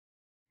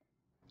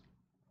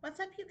What's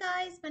up, you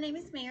guys? My name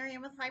is Mary.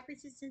 I'm with High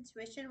Priestess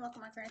Intuition.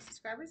 Welcome, my current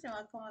subscribers, and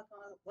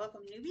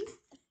welcome, newbies.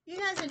 If you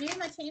guys are new to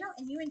my channel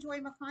and you enjoy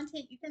my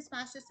content, you can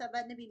smash the sub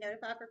button to be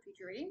notified for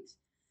future readings.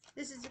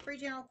 This is a free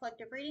general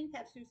collective reading.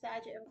 Taps through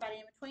sides to everybody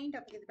in between.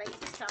 Don't forget the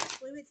basics. Time is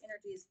fluid.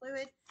 Energy is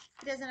fluid.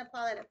 It doesn't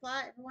apply, let it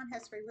fly. Everyone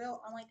has free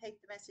will. Only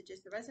take the messages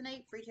that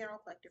resonate. Free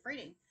general collective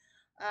reading.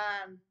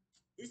 Um,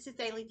 this is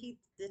daily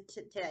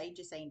today.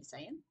 Just saying.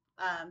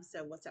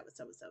 So what's up?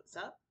 What's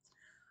up?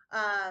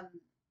 Um,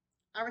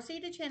 I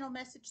received a channel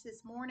message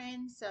this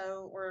morning,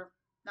 or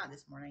not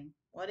this morning.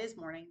 Well, it is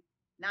morning,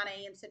 9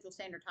 a.m. Central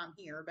Standard Time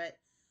here,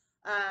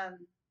 um,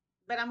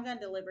 but I'm going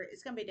to deliver it.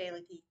 It's going to be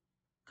daily tea.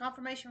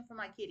 Confirmation from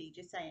my kitty,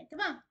 just saying. Come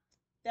on,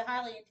 the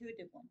highly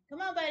intuitive one.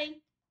 Come on,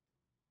 buddy.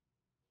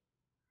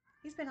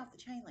 He's been off the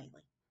chain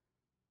lately,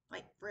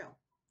 like for real.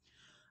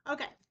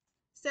 Okay,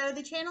 so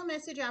the channel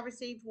message I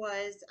received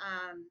was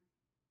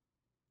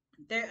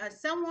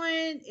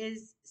someone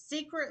is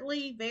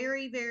secretly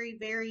very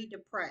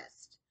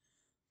depressed.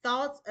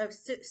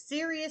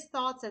 Serious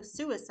thoughts of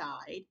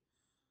suicide.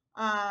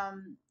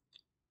 Um,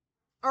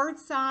 Earth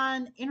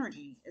sign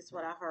energy is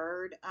what I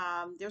heard.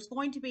 There's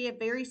going to be a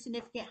very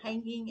significant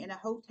hanging in a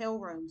hotel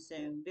room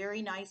soon.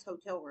 Very nice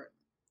hotel room.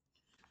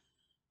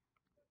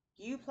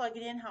 You plug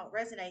it in how it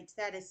resonates.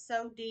 That is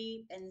so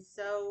deep and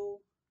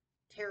so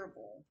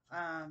terrible.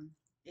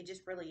 It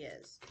just really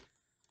is.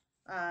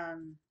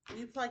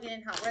 You plug it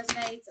in how it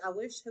resonates. I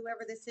wish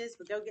whoever this is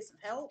would go get some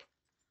help.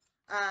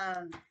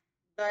 Um,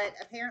 but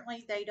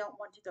apparently they don't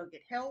want to go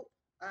get help.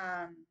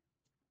 Um,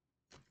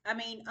 I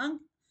mean,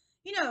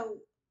 you know,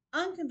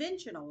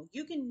 unconventional.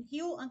 You can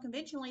heal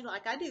unconventionally,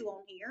 like I do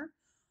on here,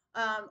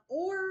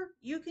 or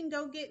you can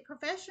go get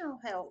professional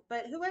help.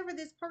 But whoever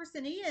this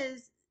person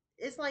is,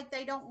 it's like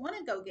they don't want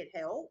to go get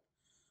help.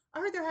 I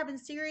heard they're having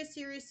serious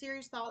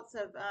thoughts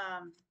of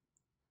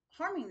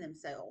harming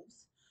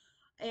themselves,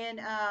 and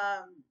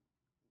I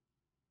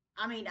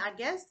mean, I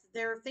guess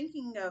they're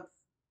thinking of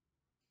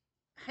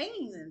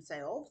hanging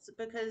themselves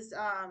because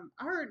I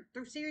heard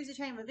through series of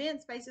chain of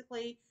events,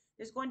 basically,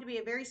 there's going to be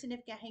a very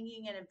significant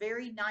hanging in a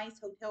very nice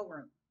hotel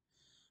room.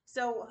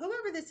 So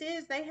whoever this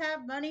is, they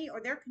have money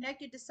or they're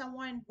connected to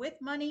someone with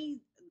money.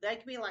 They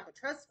could be like a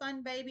trust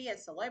fund baby, a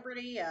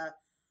celebrity,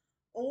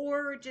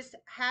 or just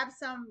have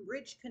some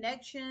rich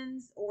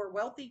connections or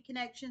wealthy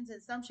connections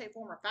in some shape,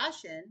 form, or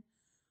fashion.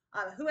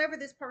 Whoever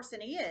this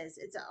person is,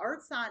 it's an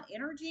earth sign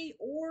energy,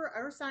 or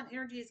earth sign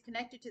energy is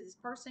connected to this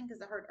person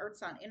because I heard earth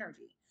sign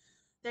energy.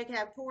 They could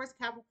have Taurus,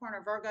 Capricorn,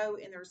 or Virgo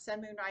in their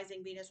Sun, Moon,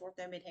 Rising, Venus,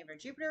 Ortho, Midheaven, or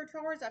Jupiter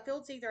charts. I feel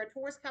it's either a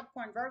Taurus,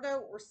 Capricorn, Virgo,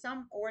 or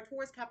a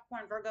Taurus,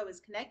 Capricorn, Virgo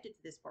is connected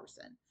to this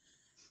person.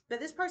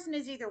 But this person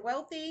is either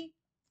wealthy,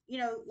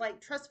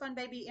 like trust fund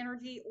baby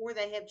energy, or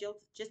they have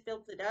just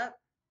built it up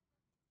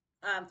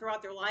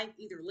throughout their life,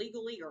 either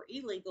legally or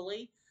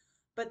illegally.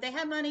 But they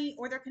have money,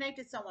 or they're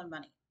connected to someone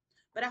money.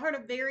 But I heard a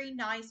very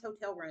nice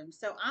hotel room,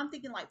 so I'm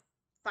thinking like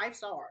 5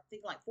 star,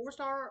 thinking like 4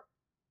 star,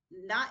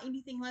 not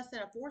anything less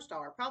than a 4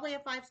 star, probably a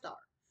 5 star.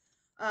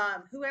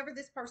 Whoever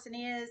this person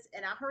is,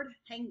 and I heard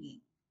hanging.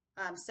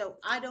 So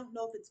I don't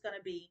know if it's going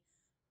to be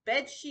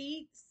bed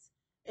sheets,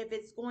 if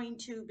it's going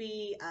to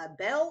be a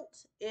belt,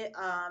 if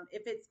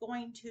it's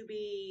going to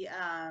be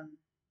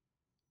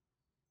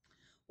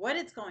what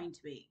it's going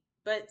to be,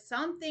 but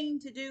something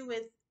to do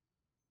with.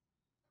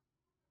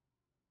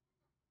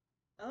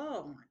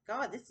 Oh my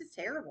God, this is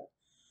terrible.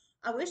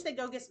 I wish they'd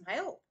go get some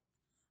help,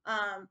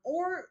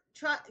 or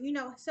try,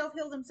 self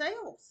heal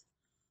themselves.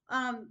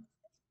 Um,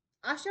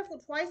 I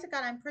shuffled twice. I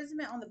got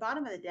imprisonment on the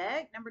bottom of the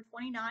deck. Number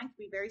 29 could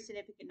be a very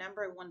significant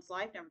number in one's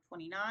life. Number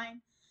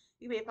 29.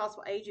 You could be a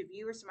possible age of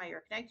you or somebody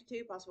you're connected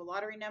to, possible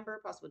lottery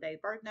number, possible date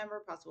of birth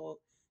number, possible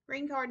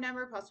green card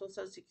number, possible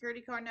social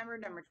security card number,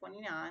 number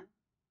 29.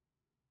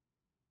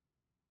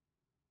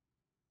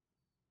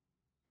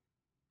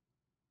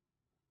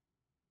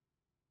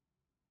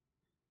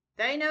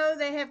 They know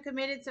they have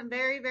committed some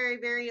very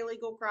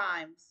illegal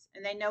crimes,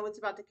 and they know it's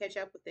about to catch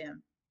up with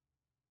them.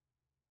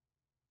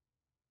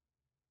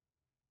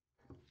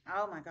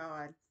 Oh my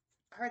God.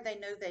 I heard they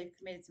know they've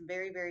committed some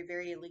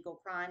very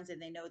illegal crimes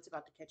and they know it's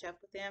about to catch up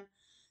with them.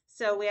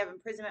 So we have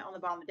imprisonment on the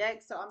bottom of the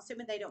deck. So I'm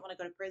assuming they don't want to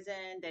go to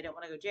prison. They don't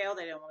want to go to jail.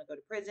 They don't want to go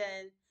to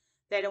prison.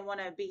 They don't want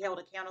to be held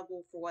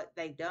accountable for what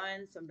they've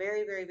done. Some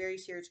very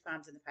serious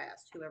crimes in the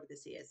past, whoever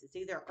this is. It's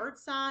either Earth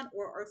sign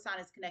or Earth sign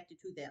is connected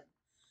to them.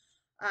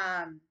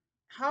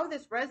 How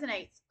this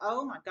resonates,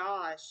 oh my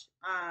gosh.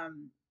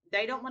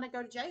 They don't want to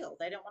go to jail.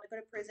 They don't want to go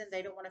to prison.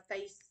 They don't want to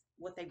face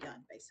what they've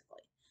done,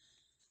 basically.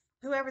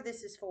 Whoever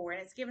this is for, and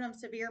it's giving them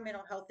severe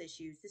mental health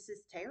issues. This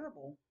is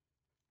terrible.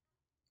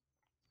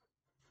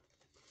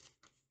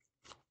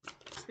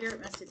 Spirit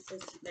messages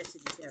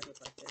yeah, look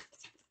like this.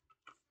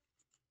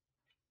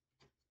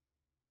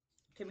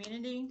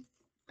 Community,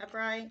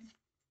 upright.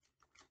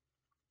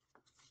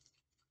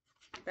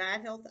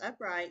 Bad health,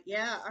 upright.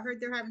 Yeah, I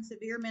heard they're having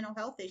severe mental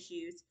health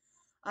issues.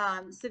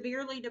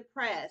 Severely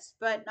depressed,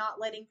 but not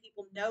letting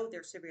people know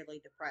they're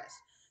severely depressed.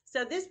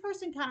 So this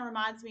person kind of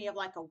reminds me of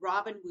like a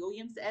Robin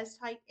Williams S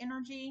type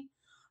energy.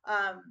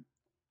 Um,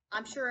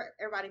 I'm sure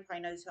everybody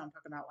probably knows who I'm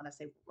talking about when I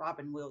say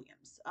Robin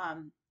Williams.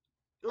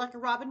 Like a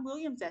Robin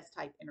Williams S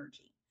type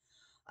energy.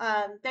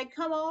 They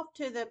come off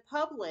to the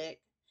public,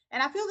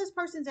 and I feel this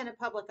person's in a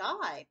public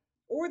eye,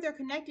 or they're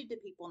connected to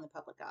people in the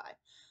public eye.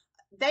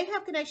 They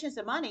have connections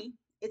to money.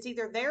 It's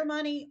either their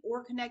money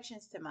or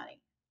connections to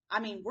money. I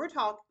mean, we're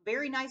talking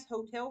very nice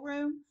hotel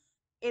room,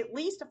 at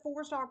least a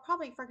 4 star,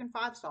 probably a freaking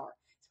 5 star.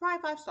 It's probably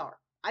a 5 star.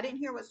 I didn't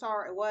hear what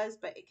star it was,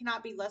 but it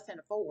cannot be less than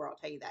a 4. I'll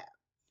tell you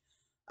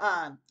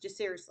that. Just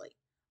seriously,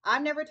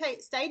 I've never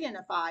stayed in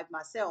a 5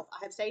 myself.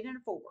 I have stayed in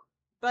a 4,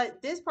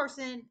 but this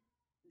person,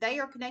 they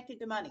are connected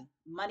to money,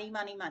 money,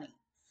 money, money.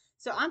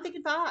 So I'm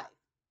thinking 5,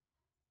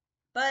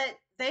 but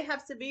they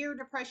have severe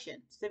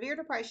depression. Severe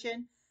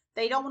depression.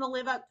 They don't want to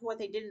live up to what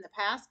they did in the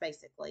past.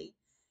 Basically,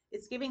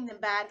 it's giving them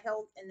bad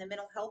health in the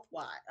mental health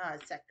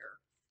sector.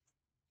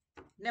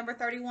 Number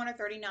 31 or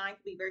 39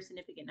 could be very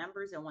significant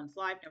numbers in one's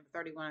life. Number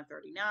 31 and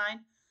 39.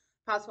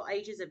 Possible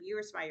ages of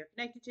years somebody you're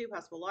connected to,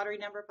 possible lottery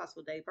number,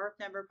 possible day of birth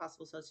number,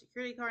 possible social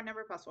security card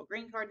number, possible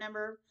green card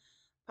number,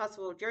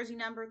 possible jersey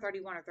number,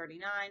 31 or 39.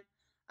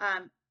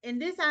 In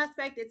this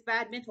aspect, it's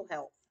bad mental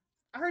health.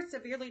 I heard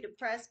severely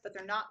depressed, but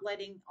they're not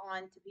letting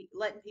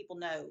people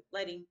know,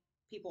 letting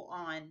people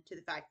on to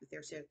the fact that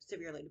they're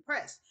severely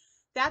depressed.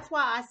 That's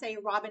why I say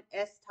Robin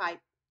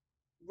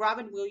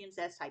Williams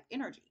S type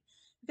energy,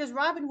 because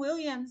Robin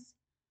Williams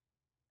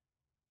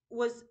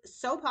was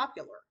so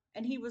popular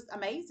and he was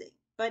amazing,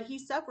 but he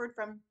suffered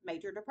from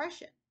major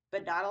depression.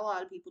 But not a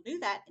lot of people knew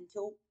that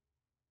until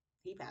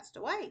he passed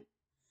away,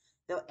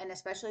 and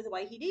especially the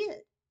way he did.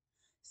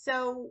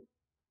 So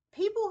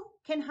people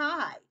can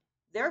hide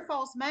their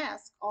false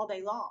mask all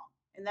day long,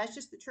 and that's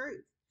just the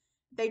truth.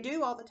 They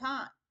do all the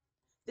time.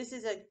 This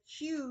is a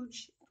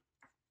huge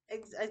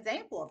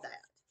example of that.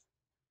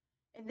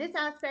 In this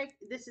aspect,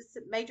 this is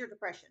major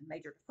depression.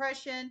 Major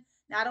depression.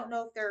 Now, I don't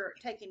know if they're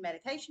taking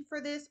medication for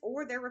this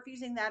or they're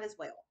refusing that as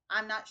well.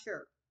 I'm not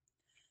sure.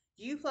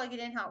 You plug it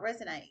in how it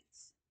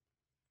resonates.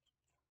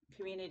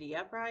 Community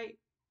upright.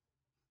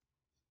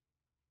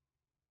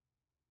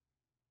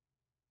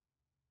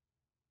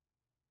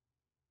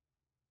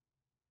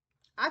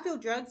 I feel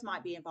drugs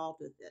might be involved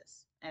with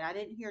this, and I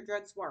didn't hear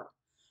drugs were,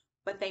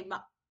 but they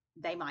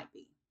might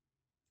be.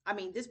 I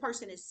mean, this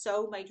person is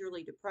so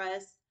majorly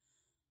depressed.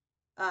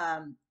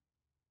 Um,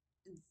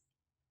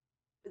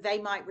 they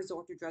might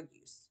resort to drug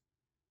use,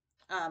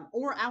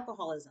 or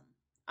alcoholism.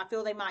 I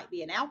feel they might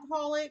be an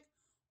alcoholic,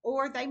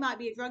 or they might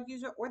be a drug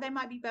user, or they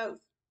might be both.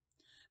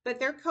 But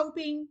they're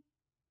coping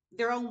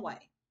their own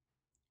way,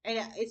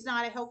 and it's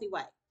not a healthy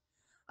way.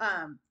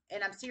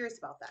 And I'm serious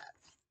about that.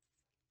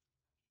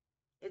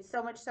 It's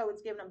so much so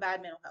it's giving them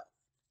bad mental health,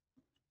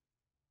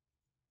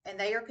 and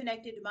they are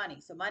connected to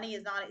money, so money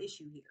is not an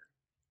issue here.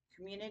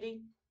 Community.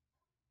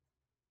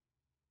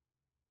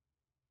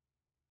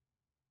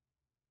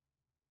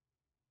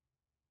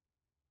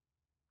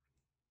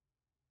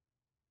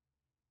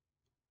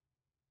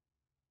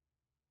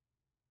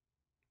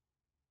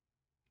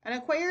 An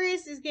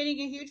Aquarius is getting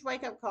a huge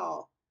wake up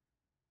call,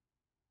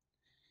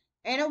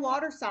 and a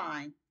water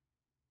sign,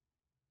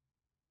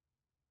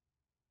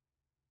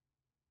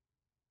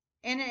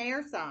 and an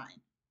air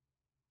sign,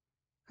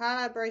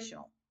 high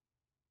vibrational,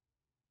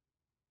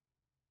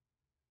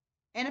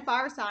 and a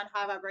fire sign,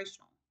 high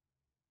vibrational.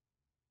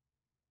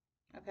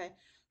 Okay.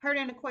 Heard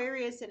an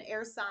Aquarius, an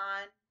air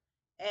sign,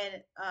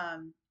 and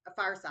a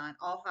fire sign,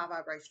 all high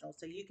vibrational.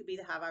 So you could be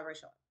the high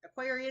vibrational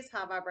Aquarius,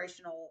 high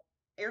vibrational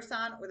air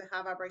sign, or the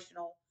high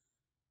vibrational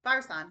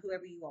fire sign,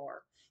 whoever you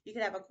are. You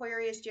could have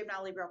Aquarius,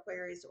 Gemini, Libra,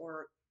 Aquarius,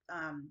 or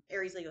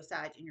Aries, Leo,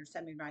 Sag in your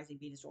Sun, Moon, Rising,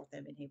 Venus, North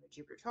Node, and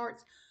Jupiter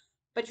charts.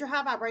 But you're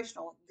high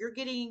vibrational. You're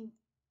getting,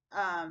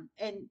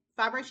 and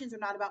vibrations are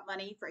not about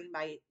money for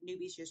anybody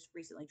newbies just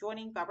recently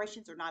joining.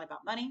 Vibrations are not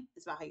about money.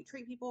 It's about how you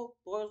treat people,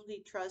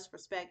 loyalty, trust,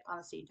 respect,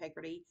 honesty,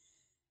 integrity,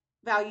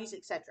 values,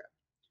 etc.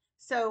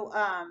 So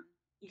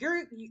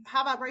you're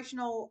high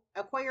vibrational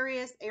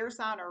Aquarius, air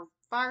sign, or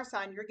fire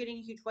sign. You're getting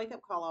a huge wake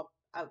up call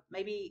of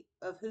maybe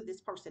of who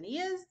this person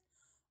is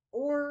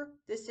or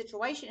this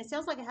situation. It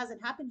sounds like it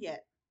hasn't happened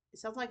yet.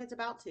 It sounds like it's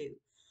about to.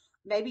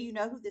 Maybe you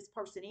know who this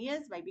person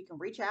is. Maybe you can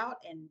reach out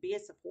and be a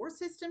support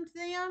system to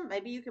them.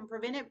 Maybe you can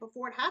prevent it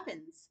before it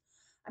happens.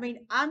 I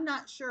mean, I'm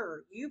not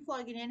sure. You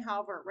plug it in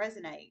however it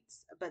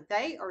resonates, but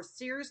they are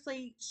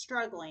seriously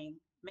struggling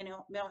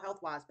mental health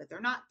wise, but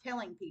they're not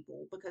telling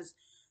people because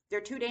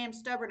they're too damn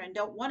stubborn and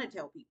don't want to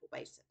tell people,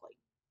 basically.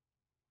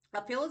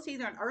 I feel it's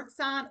either an earth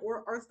sign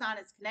or earth sign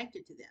is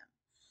connected to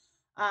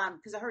them.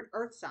 Because I heard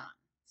earth sign.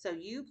 So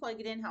you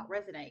plug it in how it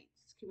resonates.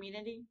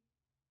 Community.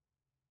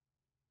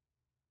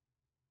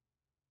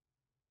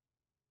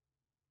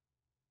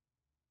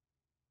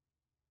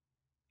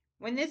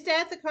 When this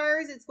death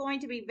occurs, it's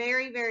going to be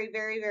very, very,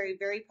 very, very,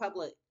 very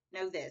public.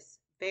 Know this.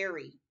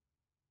 Very.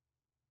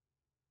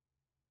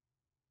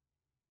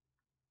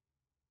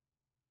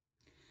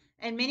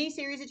 And many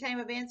series of chain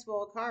events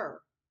will occur.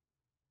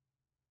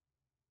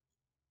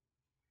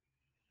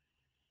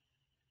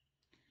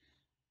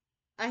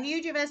 A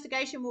huge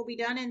investigation will be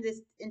done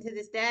into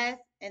this death,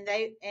 and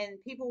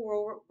people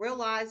will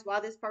realize why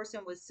this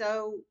person was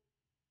so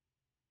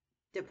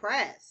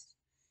depressed.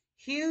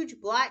 Huge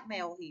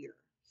blackmail here.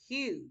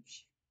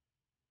 Huge.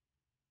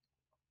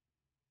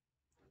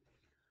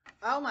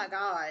 Oh my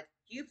God.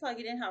 You plug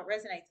it in how it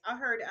resonates. I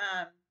heard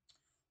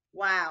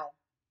wow.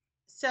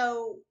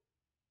 So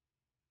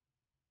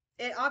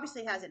it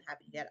obviously hasn't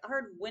happened yet. I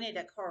heard when it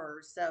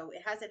occurs, so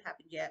it hasn't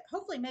happened yet.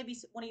 Hopefully, maybe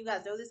one of you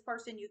guys know this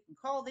person. You can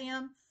call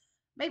them,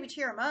 maybe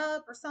cheer them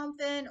up or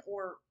something,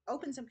 or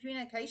open some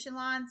communication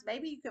lines.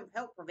 Maybe you can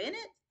help prevent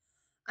it.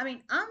 I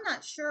mean, I'm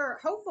not sure.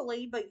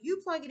 Hopefully, but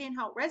you plug it in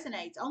how it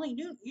resonates. Only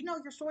you know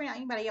your story, not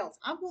anybody else.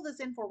 I pull this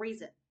in for a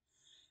reason.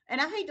 And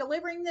I hate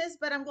delivering this,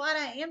 but I'm glad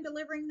I am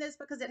delivering this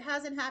because it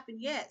hasn't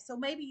happened yet. So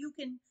maybe you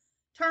can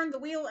turn the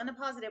wheel in a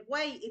positive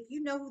way if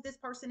you know who this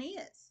person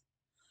is.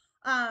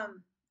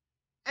 Um,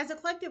 as a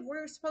collective,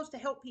 we're supposed to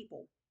help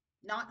people,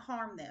 not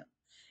harm them.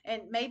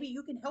 And maybe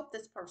you can help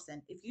this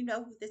person if you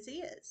know who this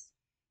is.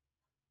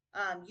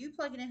 You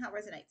plug it in how it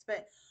resonates.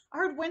 But I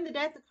heard when the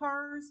death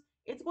occurs,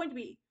 it's going to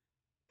be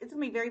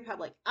very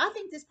public. I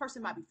think this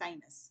person might be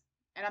famous,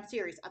 and I'm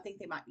serious. I think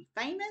they might be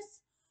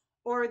famous,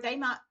 or they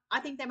might. I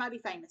think they might be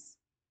famous.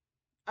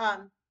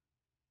 Um,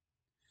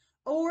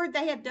 or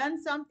they have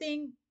done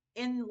something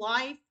in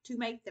life to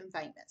make them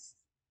famous,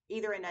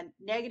 either in a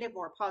negative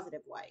or a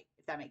positive way,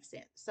 if that makes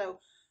sense. So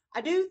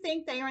I do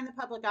think they are in the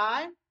public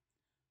eye.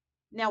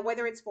 Now,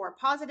 whether it's for a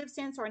positive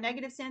sense or a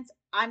negative sense,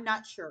 I'm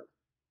not sure.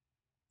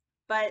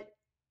 But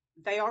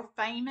they are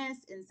famous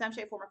in some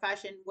shape, form, or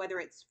fashion, whether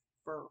it's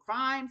for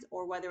crimes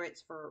or whether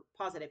it's for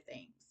positive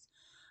things.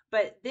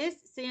 But this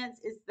sense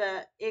is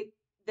the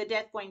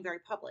death going very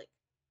public.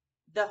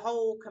 The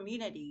whole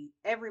community,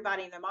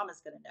 everybody and their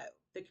mama's going to know.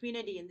 The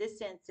community in this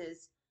sense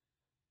is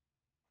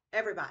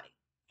everybody.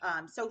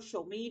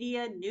 Social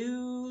media,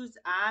 news.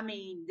 I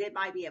mean, it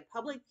might be a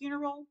public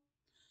funeral.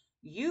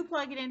 You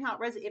plug it in how it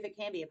resonates, if it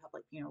can be a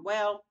public funeral.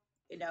 Well,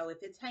 if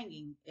it's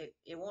hanging,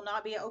 it will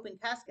not be an open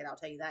casket, I'll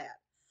tell you that.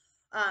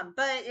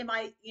 But it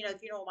might, the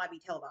funeral might be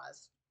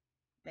televised.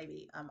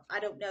 Maybe. I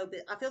don't know, but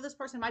I feel this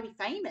person might be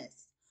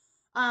famous.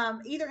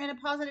 Either in a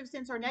positive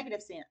sense or a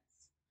negative sense.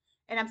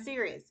 And I'm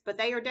serious, but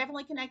they are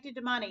definitely connected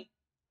to money.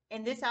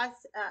 And this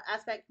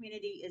aspect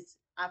community is,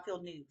 I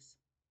feel, news.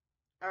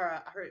 Or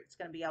I heard it's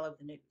going to be all over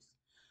the news.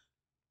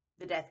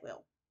 The death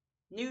wheel.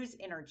 News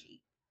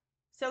energy.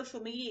 Social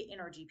media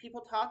energy.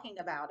 People talking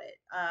about it.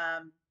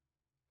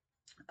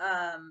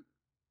 Um,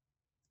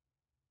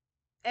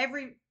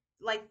 every,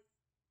 like,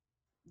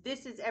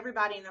 this is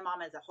everybody and their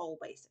mom as a whole,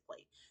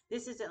 basically.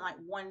 This isn't like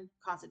one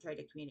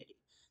concentrated community.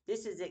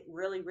 This is it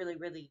really, really,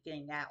 really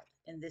getting out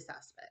in this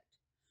aspect.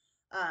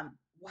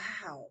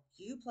 Wow,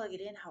 you plug it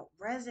in how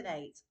it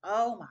resonates.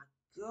 Oh my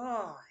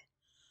God.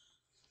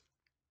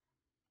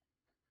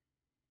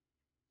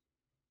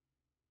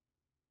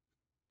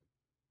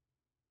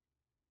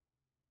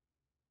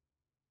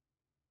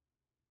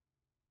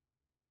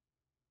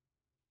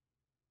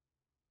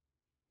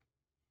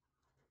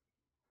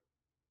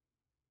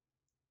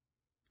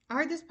 I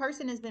heard this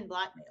person has been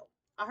blackmailed.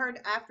 I heard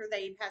after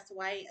they pass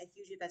away, a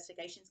huge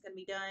investigation is going to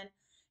be done.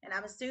 And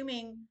I'm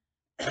assuming,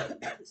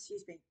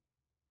 excuse me,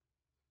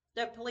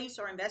 the police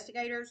or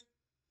investigators,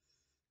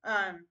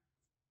 um,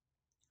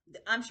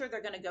 I'm sure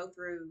they're going to go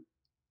through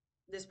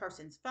this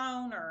person's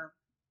phone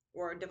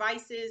or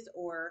devices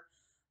or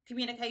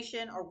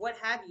communication or what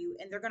have you,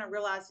 and they're going to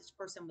realize this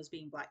person was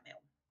being blackmailed.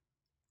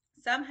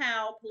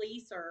 Somehow,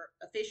 police or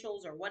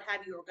officials or what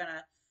have you are going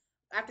to,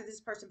 after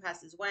this person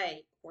passes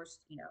away, of course,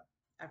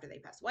 after they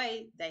pass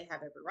away, they have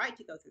every right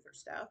to go through their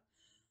stuff.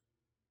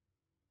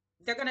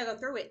 They're going to go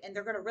through it and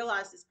they're going to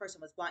realize this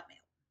person was blackmailed.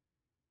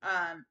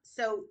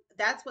 So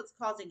that's what's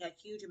causing a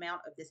huge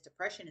amount of this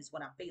depression, is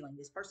what I'm feeling.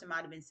 This person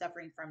might have been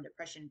suffering from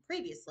depression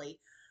previously,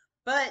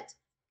 but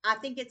I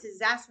think it's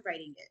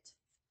exacerbating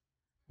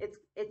it.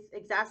 It's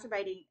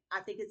exacerbating.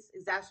 I think it's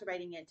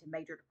exacerbating it to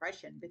major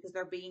depression because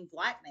they're being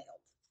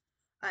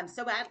blackmailed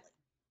so badly.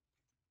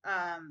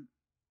 Um,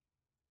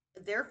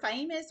 they're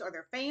famous or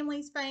their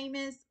family's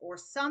famous or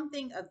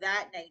something of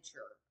that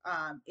nature.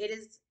 It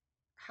is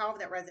however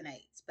that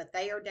resonates, but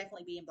they are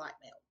definitely being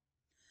blackmailed.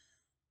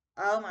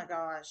 Oh my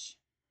gosh.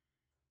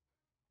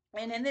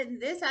 And then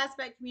this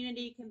aspect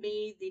community can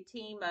be the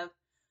team of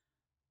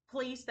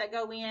police that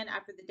go in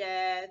after the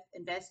death,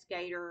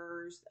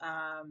 investigators,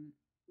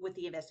 with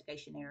the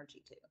investigation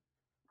energy too,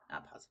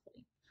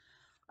 possibly.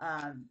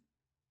 Um,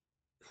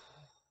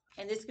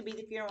 and this could be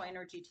the funeral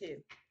energy too.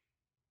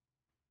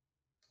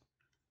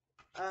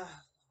 Uh,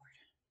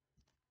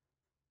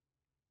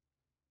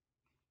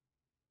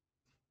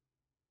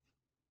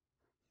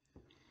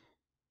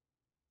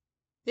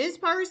 this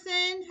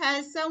person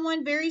has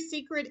someone very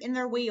secret in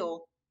their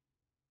wheel.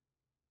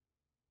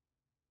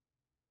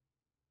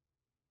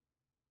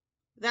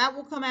 That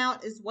will come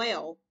out as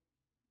well.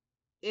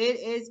 It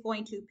is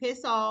going to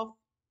piss off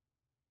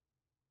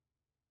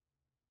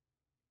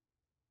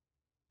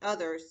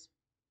others.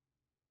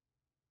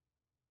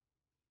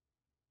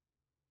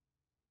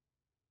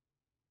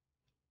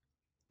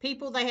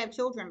 People they have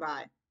children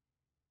by.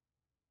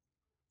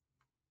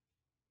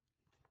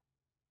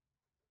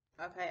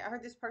 Okay, I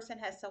heard this person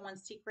has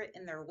someone's secret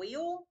in their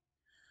will.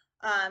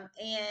 And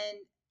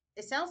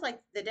it sounds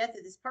like the death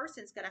of this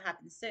person is going to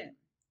happen soon.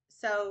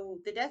 So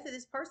the death of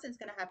this person is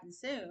going to happen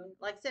soon.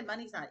 Like I said,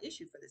 money's not an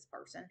issue for this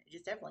person. It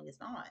just definitely is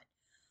not.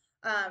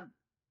 Um,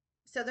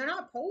 so they're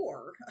not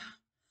poor.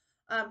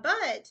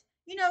 But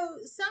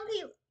some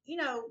people,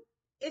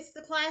 it's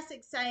the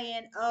classic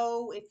saying,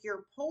 "Oh, if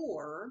you're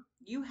poor,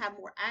 you have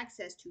more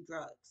access to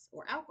drugs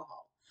or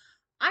alcohol."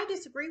 I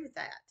disagree with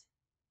that.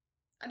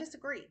 I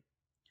disagree.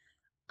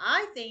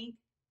 I think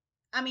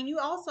you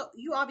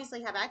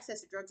obviously have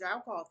access to drugs or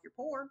alcohol if you're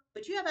poor,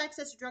 but you have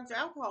access to drugs or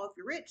alcohol if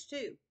you're rich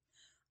too.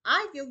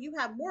 I feel you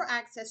have more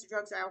access to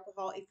drugs or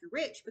alcohol if you're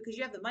rich because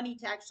you have the money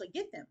to actually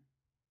get them.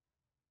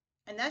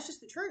 And that's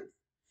just the truth.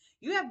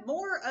 You have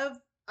more of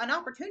an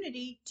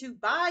opportunity to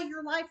buy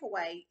your life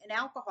away in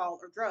alcohol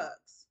or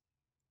drugs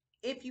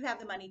if you have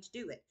the money to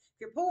do it.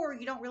 If you're poor,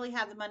 you don't really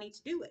have the money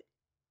to do it.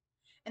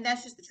 And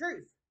that's just the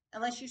truth.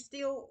 Unless you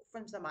steal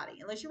from somebody,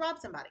 unless you rob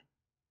somebody.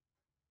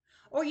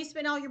 Or you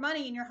spend all your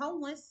money and you're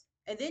homeless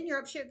and then you're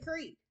up shit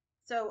creek.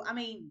 So,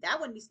 that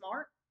wouldn't be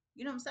smart.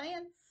 You know what I'm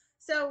saying?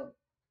 So,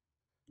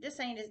 just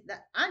saying is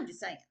that I'm just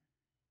saying.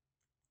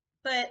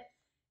 But,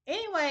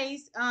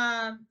 anyways,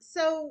 wow.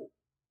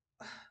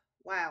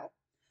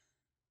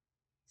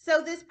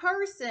 So, this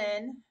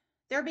person,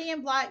 they're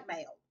being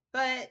blackmailed.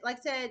 But, like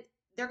I said,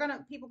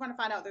 people are gonna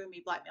find out they're gonna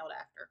be blackmailed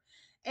after.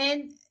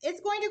 And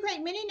it's going to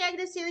create many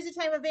negative series of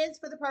chain events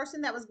for the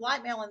person that was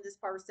blackmailing this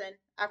person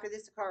after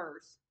this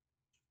occurs.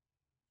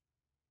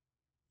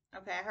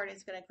 Okay, I heard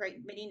it's going to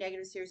create many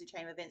negative series of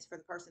chain events for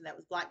the person that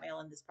was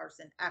blackmailing this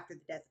person after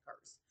the death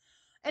occurs.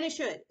 And it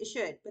should. It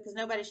should, because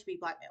nobody should be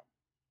blackmailed.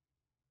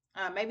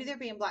 Maybe they're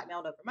being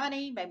blackmailed over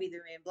money. Maybe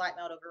they're being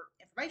blackmailed over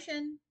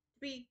information to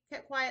be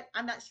kept quiet.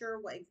 I'm not sure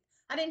what.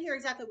 I didn't hear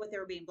exactly what they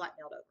were being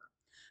blackmailed over.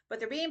 But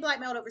they're being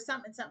blackmailed over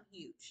something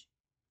huge.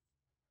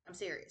 I'm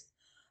serious.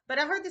 But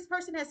I heard this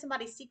person has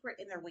somebody's secret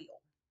in their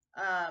will.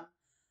 Um,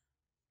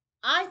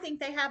 I think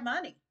they have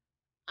money.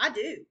 I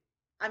do.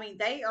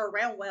 They are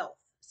around wealth.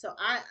 So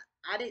I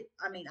do.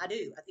 I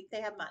think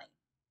they have money.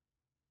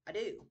 I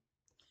do.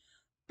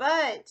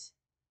 But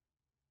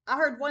I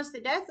heard once the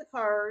death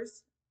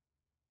occurs,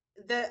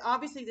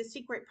 obviously the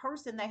secret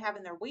person they have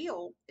in their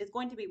will is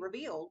going to be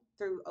revealed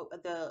through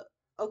the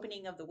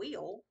opening of the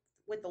will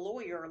with the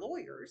lawyer or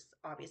lawyers,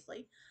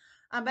 obviously.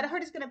 But I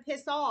heard it's going to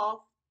piss off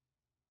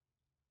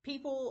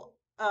people,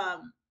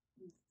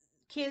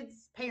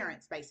 kids,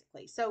 parents,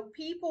 basically. So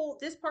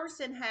this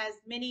person has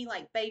many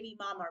like baby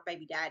mama or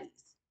baby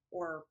daddies,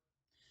 or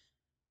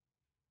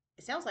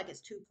it sounds like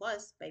it's two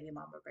plus baby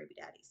mama or baby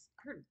daddies.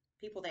 I heard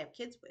people they have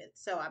kids with,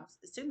 so I'm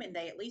assuming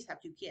they at least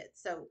have two kids.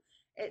 So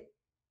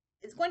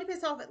it's going to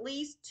piss off at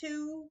least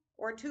two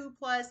or two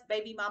plus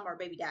baby mama or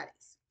baby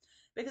daddies,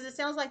 because it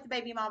sounds like the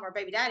baby mama or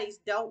baby daddies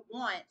don't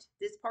want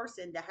this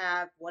person to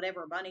have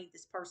whatever money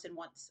this person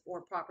wants,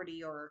 or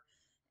property, or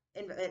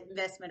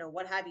investment, or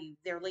what have you.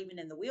 They're leaving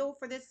in the will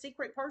for this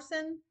secret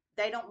person.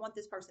 They don't want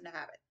this person to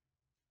have it.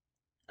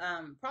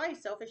 Probably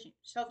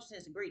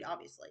selfishness and greed,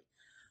 obviously.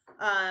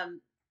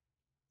 Um,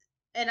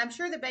 and I'm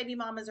sure the baby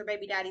mamas or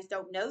baby daddies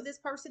don't know this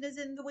person is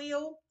in the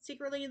wheel,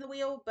 secretly in the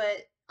wheel, but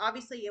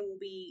obviously it will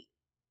be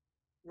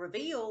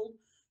revealed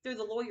through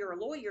the lawyer or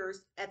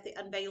lawyers at the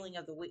unveiling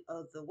of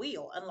the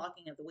wheel,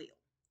 unlocking of the wheel.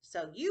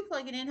 So you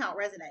plug it in how it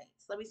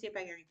resonates. Let me see if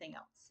I hear anything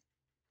else.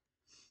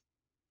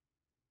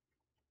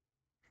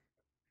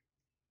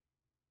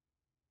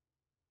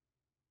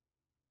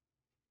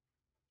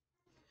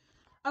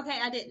 Okay,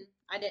 I didn't.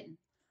 I didn't.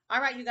 All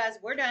right, you guys,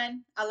 we're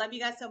done. I love you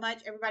guys so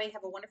much. Everybody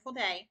have a wonderful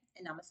day,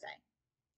 and namaste.